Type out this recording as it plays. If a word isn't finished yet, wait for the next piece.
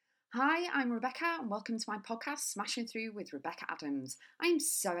Hi, I'm Rebecca, and welcome to my podcast, Smashing Through with Rebecca Adams. I am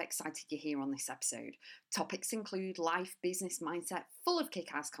so excited you're here on this episode. Topics include life, business, mindset, full of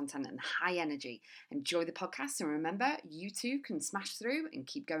kick-ass content and high energy. Enjoy the podcast, and remember, you too can smash through and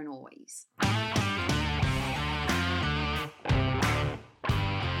keep going always.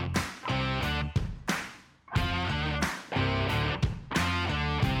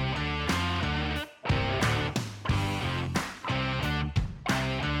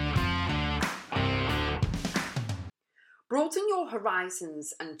 Broaden your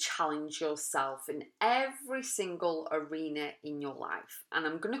horizons and challenge yourself in every single arena in your life. And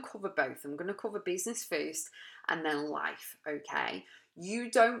I'm going to cover both. I'm going to cover business first and then life, okay? You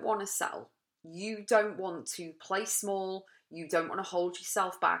don't want to sell. You don't want to play small. You don't want to hold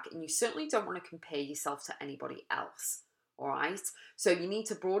yourself back. And you certainly don't want to compare yourself to anybody else. All right. So you need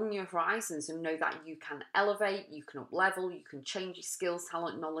to broaden your horizons and know that you can elevate, you can up level, you can change your skills,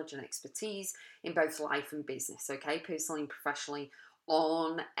 talent, knowledge, and expertise in both life and business. Okay. Personally and professionally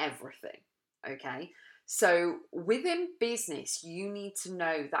on everything. Okay. So within business, you need to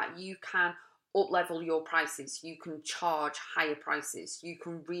know that you can up level your prices. You can charge higher prices. You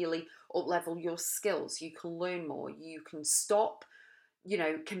can really up level your skills. You can learn more. You can stop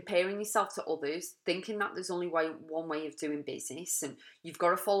comparing yourself to others, thinking that there's only one way of doing business and you've got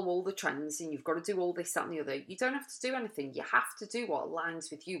to follow all the trends and you've got to do all this, that and the other. You don't have to do anything. You have to do what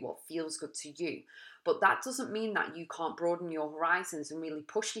aligns with you, what feels good to you. But that doesn't mean that you can't broaden your horizons and really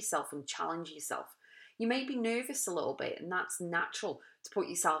push yourself and challenge yourself. You may be nervous a little bit, and that's natural to put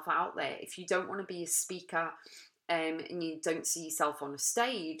yourself out there. If you don't want to be a speaker and you don't see yourself on a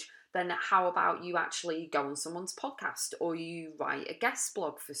stage, then how about you actually go on someone's podcast or you write a guest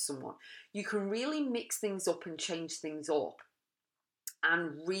blog for someone? You can really mix things up and change things up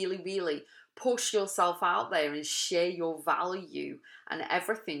and really, really push yourself out there and share your value and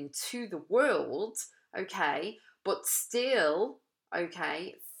everything to the world, okay? But still,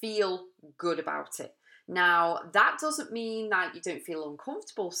 okay, feel good about it. Now, that doesn't mean that you don't feel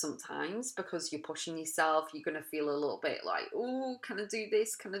uncomfortable sometimes because you're pushing yourself. You're going to feel a little bit like, oh, can I do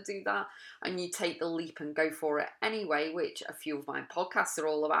this? Can I do that? And you take the leap and go for it anyway, which a few of my podcasts are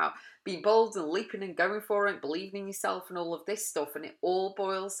all about. Being bold and leaping and going for it, believing in yourself and all of this stuff. And it all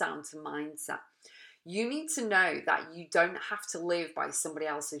boils down to mindset. You need to know that you don't have to live by somebody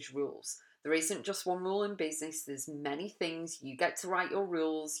else's rules. There isn't just one rule in business. There's many things. You get to write your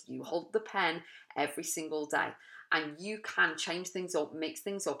rules. You hold the pen every single day. And you can change things up, mix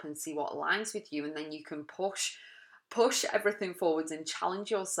things up and see what aligns with you. And then you can push everything forwards and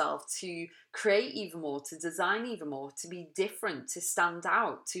challenge yourself to create even more, to design even more, to be different, to stand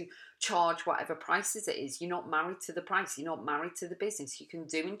out, to charge whatever prices it is. You're not married to the price. You're not married to the business. You can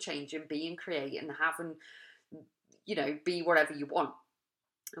do and change and be and create and have and, be whatever you want.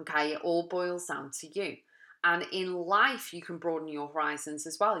 Okay, it all boils down to you. And in life, you can broaden your horizons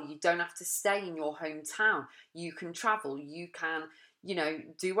as well. You don't have to stay in your hometown. You can travel. You can,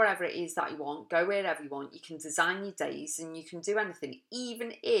 do whatever it is that you want. Go wherever you want. You can design your days and you can do anything.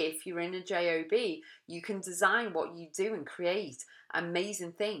 Even if you're in a job, you can design what you do and create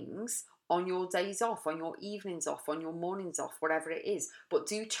amazing things on your days off, on your evenings off, on your mornings off, whatever it is. But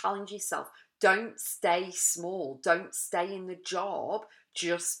do challenge yourself. Don't stay small. Don't stay in the job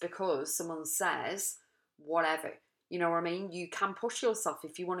just because someone says whatever. You know what I mean? You can push yourself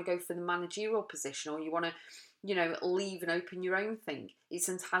if you want to go for the managerial position or you want to, leave and open your own thing. It's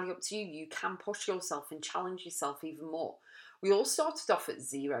entirely up to you. You can push yourself and challenge yourself even more. We all started off at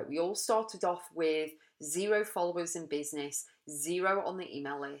zero. We all started off with 0 followers in business, 0 on the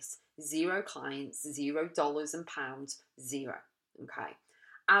email list, 0 clients, $0 and pounds, 0. Okay.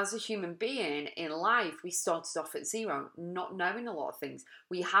 As a human being in life, we started off at 0, not knowing a lot of things.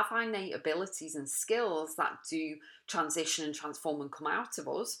 We have our innate abilities and skills that do transition and transform and come out of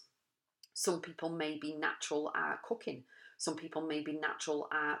us. Some people may be natural at cooking. Some people may be natural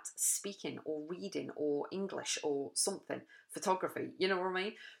at speaking or reading or English or something, photography, you know what I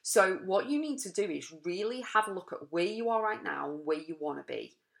mean? So what you need to do is really have a look at where you are right now and where you want to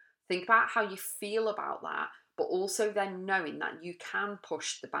be. Think about how you feel about that, but also then knowing that you can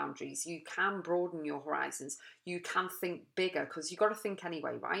push the boundaries, you can broaden your horizons, you can think bigger, because you've got to think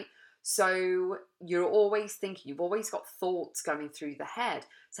anyway, right? So you're always thinking, you've always got thoughts going through the head.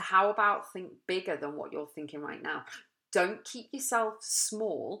 So how about think bigger than what you're thinking right now? Don't keep yourself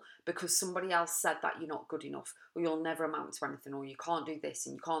small because somebody else said that you're not good enough or you'll never amount to anything or you can't do this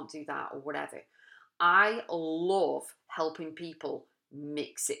and you can't do that or whatever. I love helping people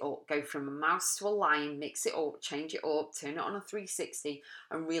mix it up, go from a mouse to a lion, mix it up, change it up, turn it on a 360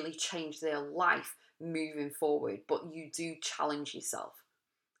 and really change their life moving forward. But you do challenge yourself.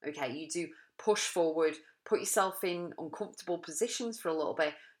 Okay, you do push forward, put yourself in uncomfortable positions for a little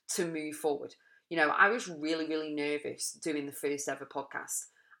bit to move forward. You know, I was really, really nervous doing the first ever podcast.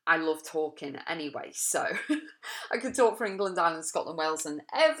 I love talking anyway, so I could talk for England, Ireland, Scotland, Wales, and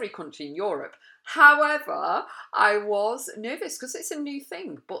every country in Europe. However, I was nervous because it's a new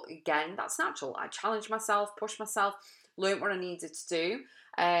thing. But again, that's natural. I challenged myself, pushed myself, learned what I needed to do,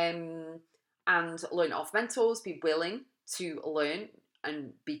 and learn off mentors, be willing to learn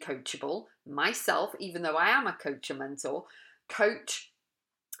and be coachable myself, even though I am a coach and mentor. Coach,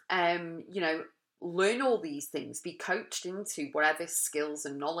 you know, learn all these things, be coached into whatever skills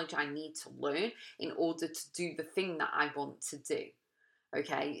and knowledge I need to learn in order to do the thing that I want to do.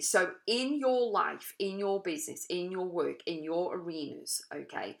 Okay, so in your life, in your business, in your work, in your arenas,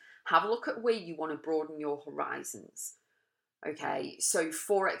 okay, have a look at where you want to broaden your horizons. Okay, so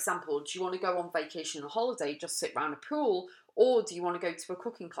for example, do you want to go on vacation or holiday, just sit around a pool, or do you want to go to a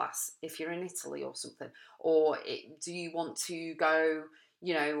cooking class if you're in Italy or something? Or do you want to go,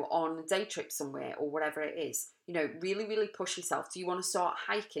 you know, on a day trip somewhere or whatever it is? You know, really, really push yourself. Do you want to start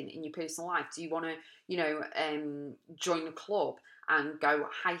hiking in your personal life? Do you want to, you know, join a club and go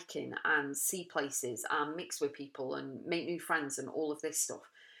hiking and see places and mix with people and make new friends and all of this stuff?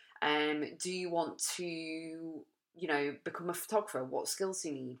 Do you want to, you know, become a photographer? What skills do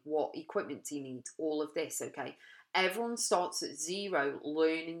you need? What equipment do you need? All of this, okay? Everyone starts at zero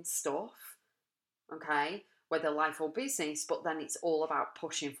learning stuff, okay? Whether life or business, but then it's all about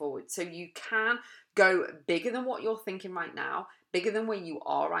pushing forward. So you can go bigger than what you're thinking right now, bigger than where you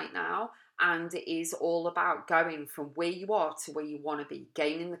are right now. And it is all about going from where you are to where you want to be,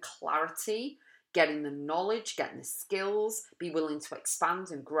 gaining the clarity, getting the knowledge, getting the skills, be willing to expand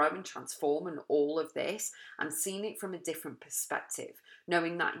and grow and transform and all of this, and seeing it from a different perspective,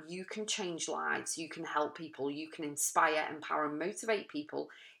 knowing that you can change lives, you can help people, you can inspire, empower, and motivate people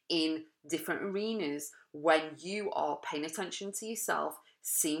in different arenas when you are paying attention to yourself,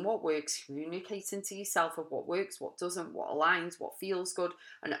 seeing what works, communicating to yourself of what works, what doesn't, what aligns, what feels good,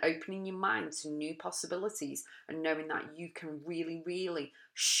 and opening your mind to new possibilities, and knowing that you can really, really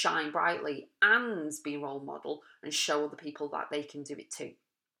shine brightly and be a role model and show other people that they can do it too.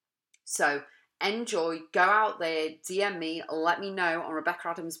 So enjoy, go out there, DM me, let me know on Rebecca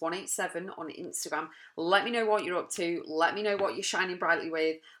Adams 187 on Instagram. Let me know what you're up to. Let me know what you're shining brightly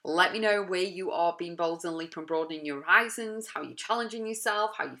with. Let me know where you are being bold and leap and broadening your horizons, how you're challenging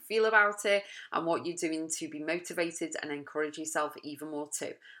yourself, how you feel about it, and what you're doing to be motivated and encourage yourself even more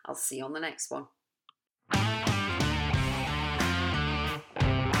too. I'll see you on the next one.